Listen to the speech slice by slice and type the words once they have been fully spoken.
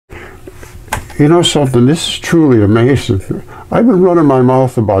You know something, this is truly amazing. I've been running my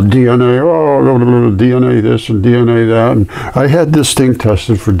mouth about DNA, DNA this and DNA that, and I had this thing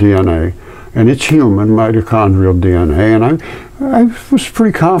tested for DNA, and it's human mitochondrial DNA, and I was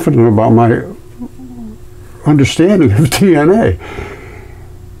pretty confident about my understanding of DNA.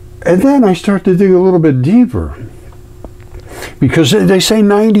 And then I start to dig a little bit deeper, because they say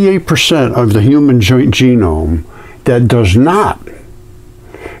 98% of the human genome that does not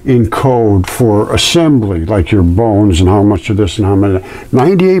encode for assembly, like your bones and how much of this and how many,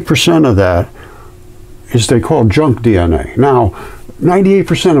 98% of that is they call junk DNA. Now,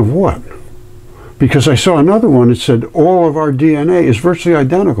 98% of what? Because I saw another one that said all of our DNA is virtually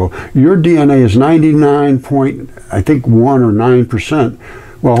identical. Your DNA is 99 point, I think 1 or 9%.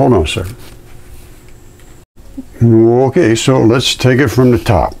 Well, hold on a second. Okay, so let's take it from the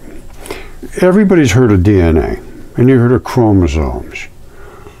top. Everybody's heard of DNA, and you heard of chromosomes.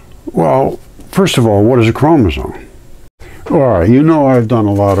 Well, first of all, what is a chromosome? All right, you know I've done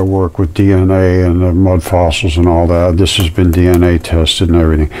a lot of work with DNA and the mud fossils and all that. This has been DNA tested and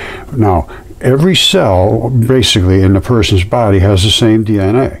everything. Now, every cell, basically, in the person's body has the same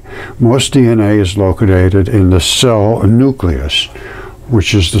DNA. Most DNA is located in the cell nucleus,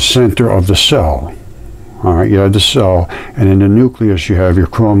 which is the center of the cell. All right, you have the cell, and in the nucleus you have your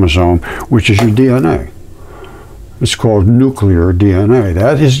chromosome, which is your DNA. It's called nuclear DNA.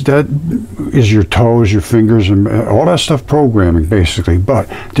 That is your toes, your fingers, and all that stuff programming, basically. But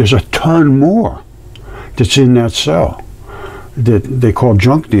there's a ton more that's in that cell that they call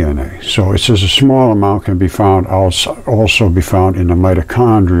junk DNA. So it says a small amount can be found, also be found in the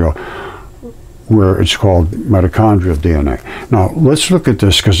mitochondrial, where it's called mitochondrial DNA. Now, let's look at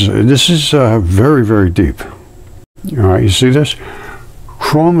this, because this is very, very deep. All right, you see this?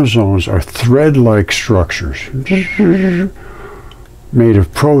 Chromosomes are thread-like structures made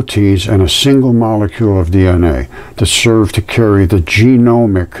of proteins and a single molecule of DNA that serve to carry the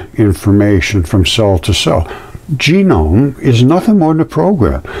genomic information from cell to cell. Genome is nothing more than a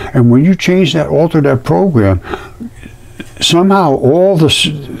program, and when you change that, alter that program, somehow all the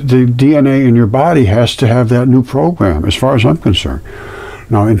DNA in your body has to have that new program, as far as I'm concerned.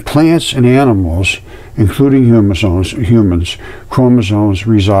 Now, in plants and animals, including humans, chromosomes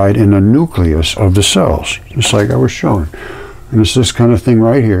reside in the nucleus of the cells, just like I was showing. And it's this kind of thing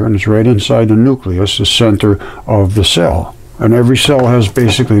right here, and it's right inside the nucleus, the center of the cell. And every cell has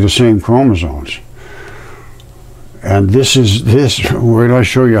basically the same chromosomes. And this, where did I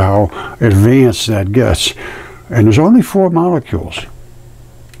show you how advanced that gets? And there's only 4 molecules.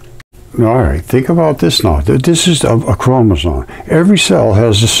 All right, think about this now. This is a chromosome. Every cell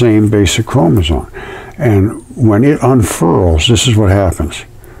has the same basic chromosome. And when it unfurls, this is what happens.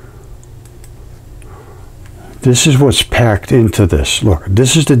 This is what's packed into this. Look,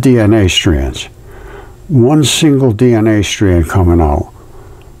 this is the DNA strands. One single DNA strand coming out.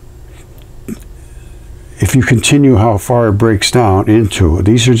 If you continue how far it breaks down into,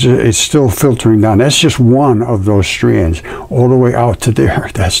 it's still filtering down. That's just one of those strands, all the way out to there.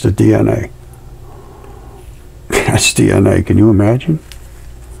 That's the DNA. That's DNA. Can you imagine?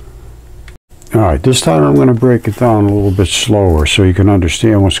 All right, this time I'm going to break it down a little bit slower so you can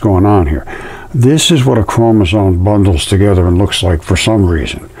understand what's going on here. This is what a chromosome bundles together and looks like for some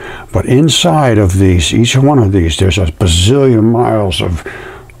reason. But inside of these, each one of these, there's a bazillion miles of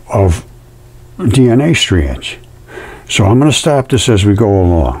DNA strands. So I'm going to stop this as we go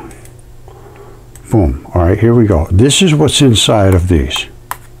along. Boom. All right, here we go. This is what's inside of these.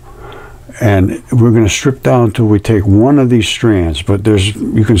 And we're going to strip down until we take one of these strands, but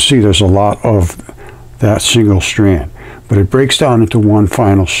you can see there's a lot of that single strand. But it breaks down into one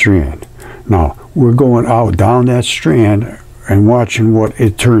final strand. Now, we're going out down that strand and watching what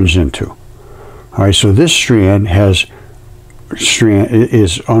it turns into. All right, so this strand is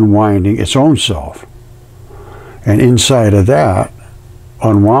unwinding its own self, and inside of that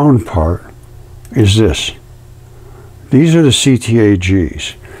unwound part is this. These are the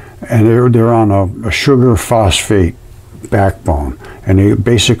CTAGs, and they're on a sugar phosphate backbone, and they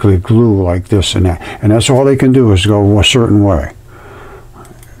basically glue like this and that, and that's all they can do is go a certain way.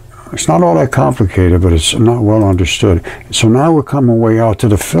 It's not all that complicated, but it's not well understood. So now we're coming way out to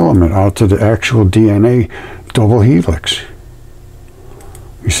the filament, out to the actual DNA double helix.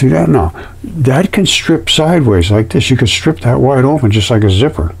 You see that now? That can strip sideways like this. You can strip that wide open just like a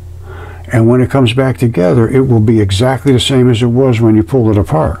zipper. And when it comes back together, it will be exactly the same as it was when you pulled it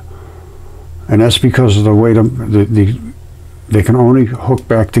apart. And that's because of the way they can only hook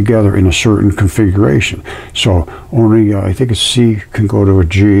back together in a certain configuration. So only, I think a C can go to a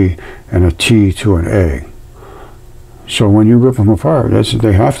G and a T to an A. So when you rip them apart,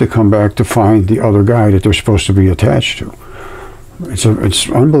 they have to come back to find the other guy that they're supposed to be attached to. It's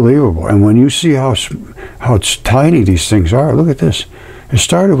unbelievable. And when you see how tiny these things are, look at this. It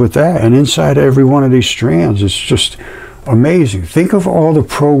started with that, and inside every one of these strands, it's just amazing. Think of all the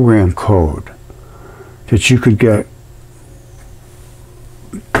program code that you could get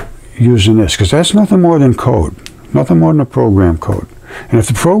using this, because that's nothing more than code, nothing more than a program code. And if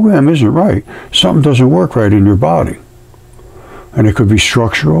the program isn't right, something doesn't work right in your body. And it could be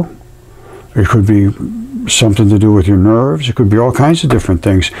structural, it could be something to do with your nerves, it could be all kinds of different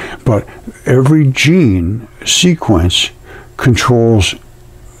things. But every gene sequence controls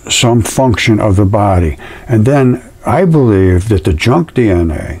some function of the body. And then I believe that the junk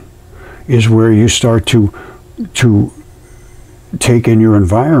DNA is where you start to take in your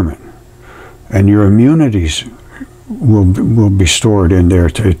environment, and your immunities will be stored in there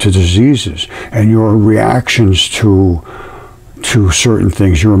to diseases, and your reactions to certain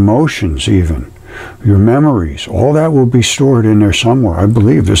things, your emotions even, your memories, all that will be stored in there somewhere. I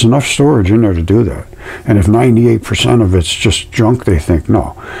believe there's enough storage in there to do that. And if 98% of it's just junk, they think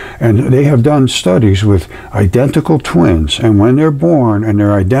no. And they have done studies with identical twins, and when they're born and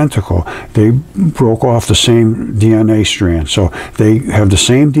they're identical, they broke off the same DNA strand. So they have the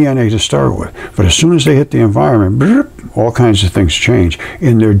same DNA to start with. But as soon as they hit the environment, all kinds of things change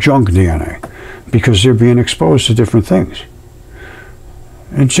in their junk DNA because they're being exposed to different things.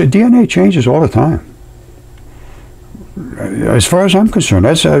 And DNA changes all the time. As far as I'm concerned,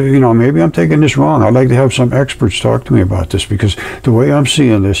 that's, maybe I'm taking this wrong. I'd like to have some experts talk to me about this, because the way I'm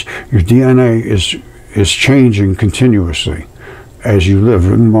seeing this, your DNA is changing continuously as you live,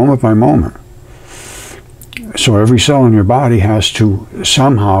 moment by moment. So every cell in your body has to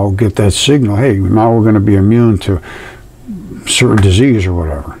somehow get that signal, hey, now we're going to be immune to certain disease or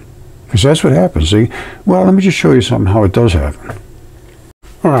whatever. Because that's what happens. See? Well, let me just show you something how it does happen.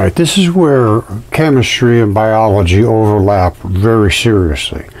 All right, this is where chemistry and biology overlap very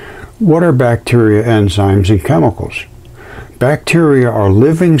seriously. What are bacteria, enzymes, and chemicals? Bacteria are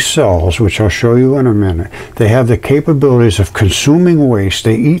living cells, which I'll show you in a minute. They have the capabilities of consuming waste.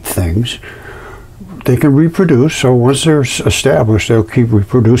 They eat things. They can reproduce, so once they're established, they'll keep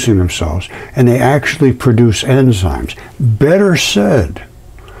reproducing themselves. And they actually produce enzymes. Better said,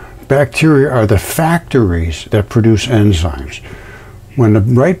 bacteria are the factories that produce enzymes. When the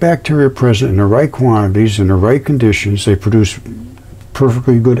right bacteria are present in the right quantities, in the right conditions, they produce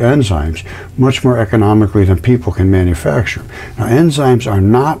perfectly good enzymes, much more economically than people can manufacture. Now, enzymes are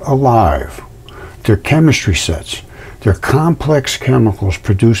not alive. They're chemistry sets. They're complex chemicals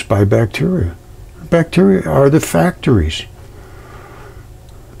produced by bacteria. Bacteria are the factories.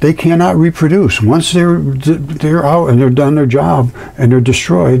 They cannot reproduce. Once they're out and they're done their job and they're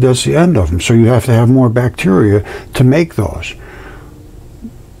destroyed, that's the end of them. So you have to have more bacteria to make those.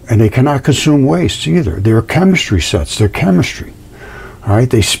 And they cannot consume waste either. They're chemistry sets. They're chemistry. All right?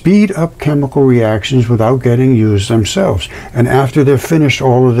 They speed up chemical reactions without getting used themselves. And after they're finished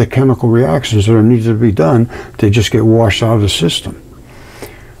all of the chemical reactions that are needed to be done, they just get washed out of the system.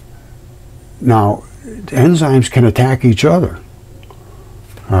 Now, enzymes can attack each other.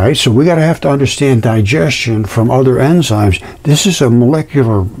 All right? So we got to have to understand digestion from other enzymes. This is a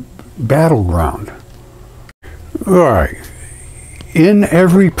molecular battleground. All right. In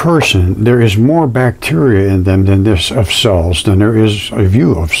every person, there is more bacteria in them than cells than there is a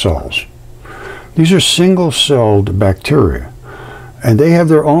view of cells. These are single-celled bacteria, and they have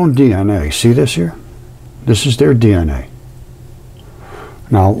their own DNA. See this here? This is their DNA.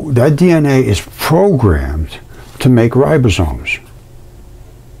 Now, that DNA is programmed to make ribosomes.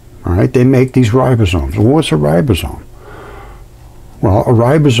 All right? They make these ribosomes. Well, what's a ribosome? Well, a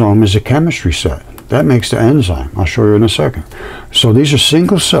ribosome is a chemistry set. That makes the enzyme. I'll show you in a second. So these are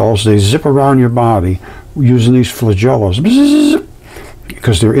single cells. They zip around your body using these flagellas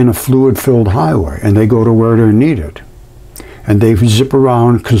because they're in a fluid-filled highway, and they go to where they're needed. And they zip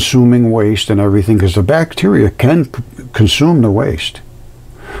around consuming waste and everything, because the bacteria can consume the waste.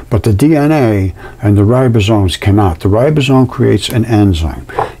 But the DNA and the ribosomes cannot. The ribosome creates an enzyme.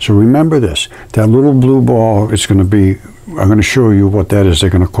 So remember this. That little blue ball, it's going to be, I'm going to show you what that is. They're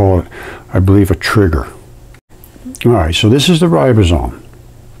going to call it, I believe, a trigger. All right, so this is the ribosome.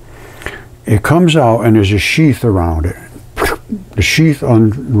 It comes out and there's a sheath around it. The sheath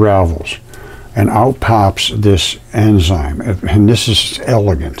unravels and out pops this enzyme. And this is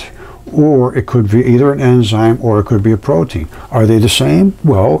elegant. Or it could be either an enzyme or it could be a protein. Are they the same?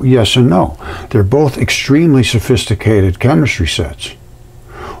 Well, yes and no. They're both extremely sophisticated chemistry sets.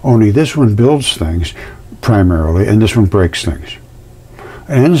 Only this one builds things primarily, and this one breaks things.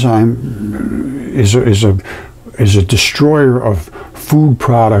 An enzyme is is a destroyer of food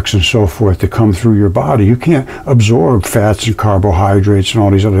products and so forth that come through your body. You can't absorb fats and carbohydrates and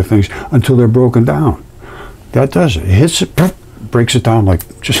all these other things until they're broken down. That does it. It hits it, breaks it down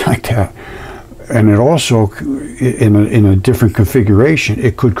just like that. And it also, in a different configuration,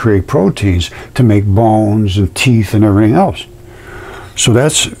 it could create proteins to make bones and teeth and everything else. So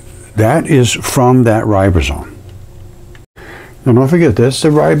that is from that ribosome. Now don't forget, that's the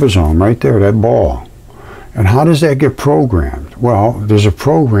ribosome right there, that ball. And how does that get programmed? Well, there's a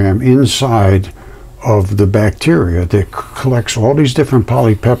program inside of the bacteria that collects all these different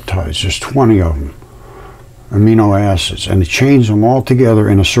polypeptides. There's 20 of them, amino acids, and it chains them all together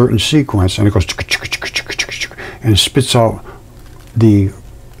in a certain sequence, and it goes and spits out the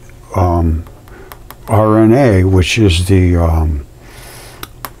RNA, which is the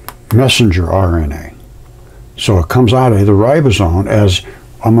messenger RNA. So it comes out of the ribosome as,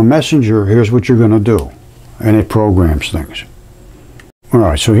 I'm a messenger, here's what you're going to do. And it programs things. All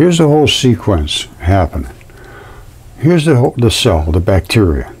right, so here's the whole sequence happening. Here's the cell, the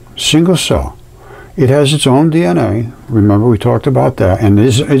bacteria, single cell. It has its own DNA. Remember, we talked about that. And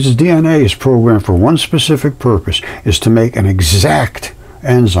its DNA is programmed for one specific purpose, is to make an exact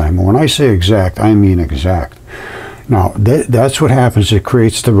enzyme. And when I say exact, I mean exact. Now, that's what happens. It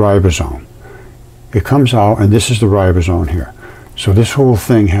creates the ribosome. It comes out, and this is the ribosome here. So this whole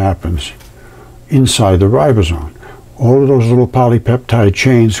thing happens inside the ribosome. All of those little polypeptide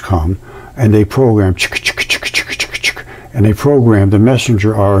chains come, and they program, and they program the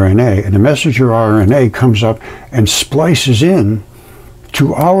messenger RNA, and the messenger RNA comes up and splices in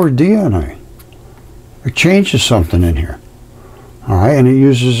to our DNA. It changes something in here. All right, and it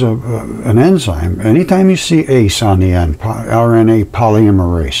uses an enzyme. Anytime you see ACE on the end, RNA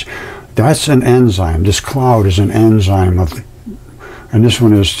polymerase, that's an enzyme. This cloud is an enzyme and this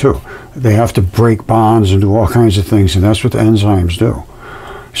one is too. They have to break bonds and do all kinds of things, and that's what the enzymes do.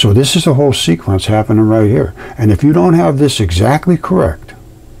 So this is the whole sequence happening right here. And if you don't have this exactly correct,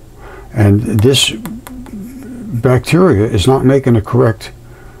 and this bacteria is not making a correct,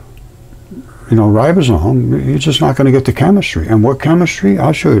 ribosome, you're just not going to get the chemistry. And what chemistry?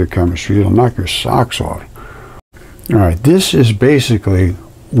 I'll show you the chemistry. It'll knock your socks off. All right, this is basically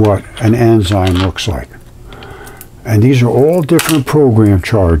what an enzyme looks like. And these are all different program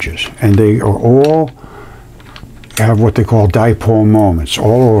charges, and they are all have what they call dipole moments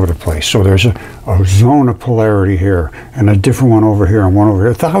all over the place. So there's a zone of polarity here, and a different one over here, and one over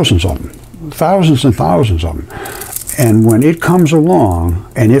here, thousands of them, thousands and thousands of them. And when it comes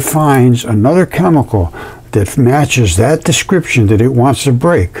along and it finds another chemical that matches that description that it wants to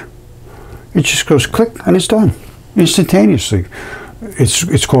break, it just goes click, and it's done instantaneously.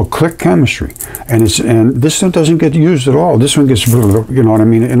 It's called click chemistry, and this one doesn't get used at all. This one gets, you know what I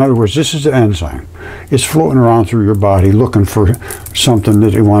mean? In other words, this is the enzyme. It's floating around through your body looking for something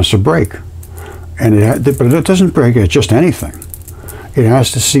that it wants to break, but it doesn't break at just anything. It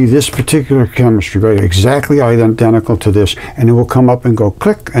has to see this particular chemistry, right, exactly identical to this, and it will come up and go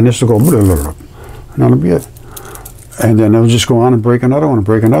click, and this will go blah, blah, blah, and that'll be it. And then they'll just go on and break another one and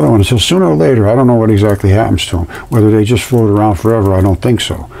break another one. So sooner or later, I don't know what exactly happens to them. Whether they just float around forever, I don't think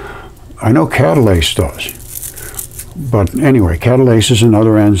so. I know catalase does. But anyway, catalase is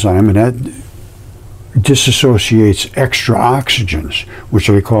another enzyme, and that disassociates extra oxygens, which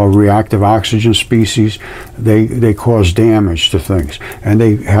they call reactive oxygen species. They cause damage to things, and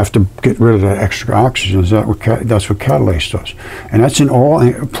they have to get rid of that extra oxygens. That's what catalase does. And that's in all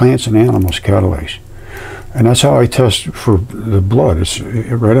plants and animals, catalase. And that's how I test for the blood. It's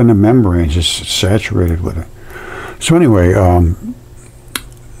right in the membranes. It's saturated with it. So anyway,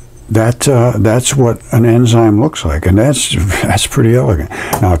 that's what an enzyme looks like, and that's pretty elegant.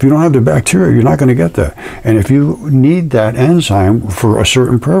 Now, if you don't have the bacteria, you're not going to get that. And if you need that enzyme for a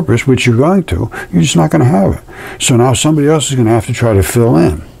certain purpose, which you're going to, you're just not going to have it. So now somebody else is going to have to try to fill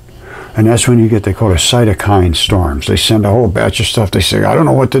in. And that's when you get, they call it cytokine storms. They send a whole batch of stuff. They say, I don't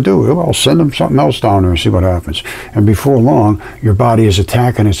know what to do. Well, send them something else down there and see what happens. And before long, your body is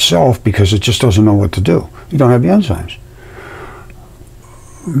attacking itself because it just doesn't know what to do. You don't have the enzymes.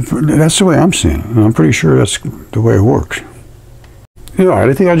 That's the way I'm seeing it. And I'm pretty sure that's the way it works.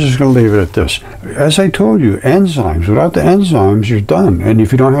 I think I'm just going to leave it at this. As I told you, enzymes. Without the enzymes, you're done. And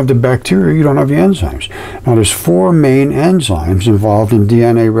if you don't have the bacteria, you don't have the enzymes. Now, there's 4 main enzymes involved in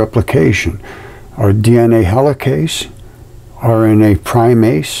DNA replication. Are DNA helicase, RNA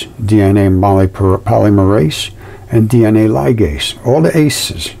primase, DNA polymerase, and DNA ligase. All the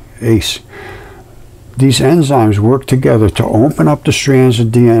ACE. These enzymes work together to open up the strands of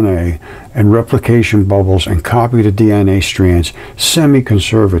DNA and replication bubbles and copy the DNA strands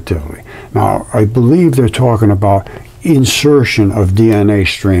semi-conservatively. Now, I believe they're talking about insertion of DNA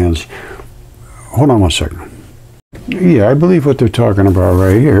strands. Hold on one second. Yeah, I believe what they're talking about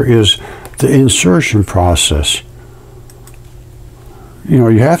right here is the insertion process. You know,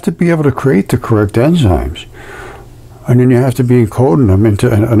 you have to be able to create the correct enzymes. And then you have to be encoding them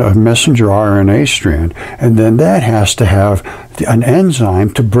into a messenger RNA strand. And then that has to have an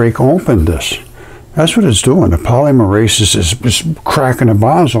enzyme to break open this. That's what it's doing. The polymerase is cracking the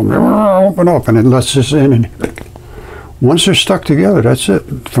bonds on them. Open up, and it lets this in. And once they're stuck together, that's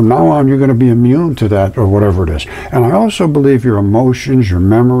it. From now on, you're going to be immune to that or whatever it is. And I also believe your emotions, your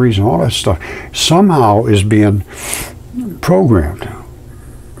memories, and all that stuff somehow is being programmed.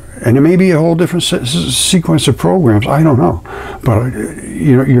 And it may be a whole different sequence of programs. I don't know. But,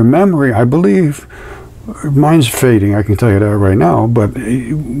 you know, your memory, I believe, mine's fading. I can tell you that right now. But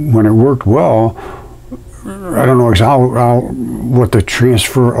when it worked well, I don't know exactly what the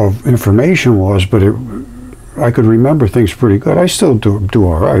transfer of information was, but I could remember things pretty good. I still do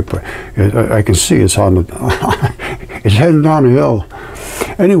all right, but I can see it's on the it's heading down the hill.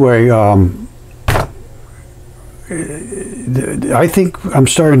 Anyway, I think I'm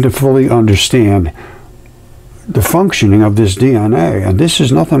starting to fully understand the functioning of this DNA, and this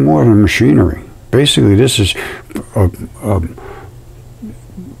is nothing more than machinery. Basically, this is a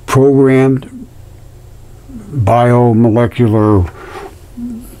programmed biomolecular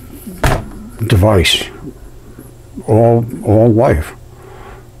device. All life.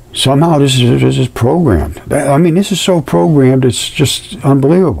 Somehow this is programmed. I mean, this is so programmed, it's just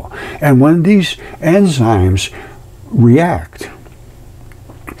unbelievable. And when these enzymes react,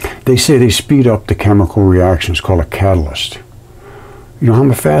 they say they speed up the chemical reaction. It's called a catalyst. You know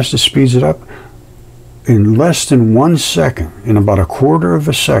how fast it speeds it up? In less than 1 second, in about a quarter of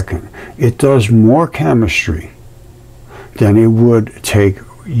a second, it does more chemistry than it would take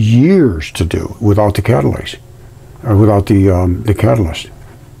years to do without the catalyst. Or without the catalyst.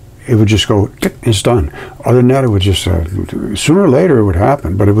 It would just go, it's done. Other than that, it would just, sooner or later it would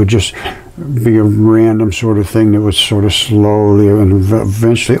happen, but it would just be a random sort of thing that would sort of slowly and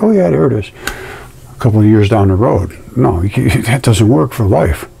eventually, oh yeah, there it is, a couple of years down the road. No, that doesn't work for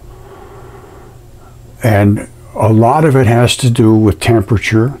life. And a lot of it has to do with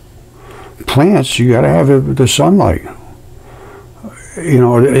temperature. Plants, you got to have the sunlight. You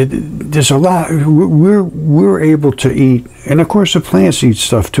know, there's a lot. We're able to eat, and of course the plants eat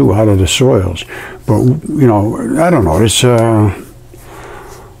stuff too out of the soils. But you know, I don't know. It's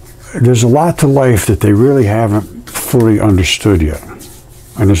there's a lot to life that they really haven't fully understood yet,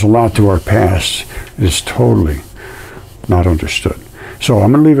 and there's a lot to our past that's totally not understood. So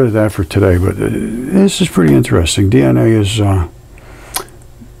I'm going to leave it at that for today. But this is pretty interesting. DNA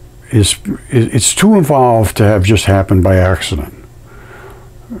it's too involved to have just happened by accident.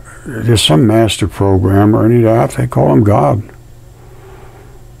 There's some master programmer, and they call him God.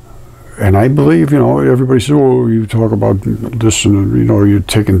 And I believe, you know, everybody says, oh, you talk about this and, you know, you're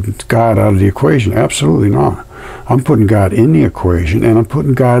taking God out of the equation. Absolutely not. I'm putting God in the equation, and I'm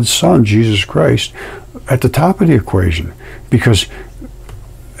putting God's Son, Jesus Christ, at the top of the equation. Because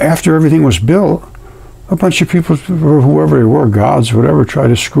after everything was built, a bunch of people, or whoever they were, gods, whatever, tried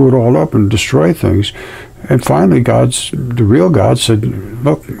to screw it all up and destroy things. And finally, the real God said,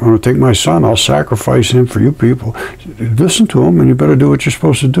 look, I'm going to take my son, I'll sacrifice him for you people. Listen to him, and you better do what you're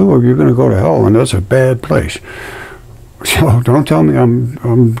supposed to do, or you're going to go to hell, and that's a bad place. So don't tell me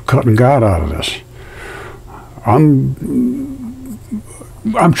I'm cutting God out of this. I'm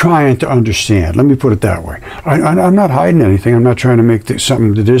trying to understand. Let me put it that way. I'm not hiding anything. I'm not trying to make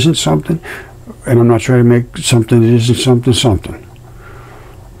something that isn't something, and I'm not trying to make something that isn't something.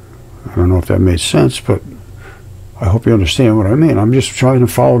 I don't know if that made sense, but I hope you understand what I mean. I'm just trying to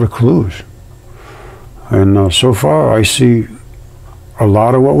follow the clues. And so far, I see a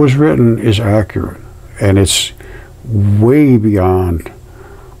lot of what was written is accurate. And it's way beyond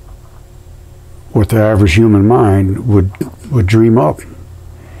what the average human mind would dream up.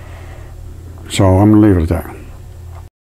 So I'm going to leave it at that.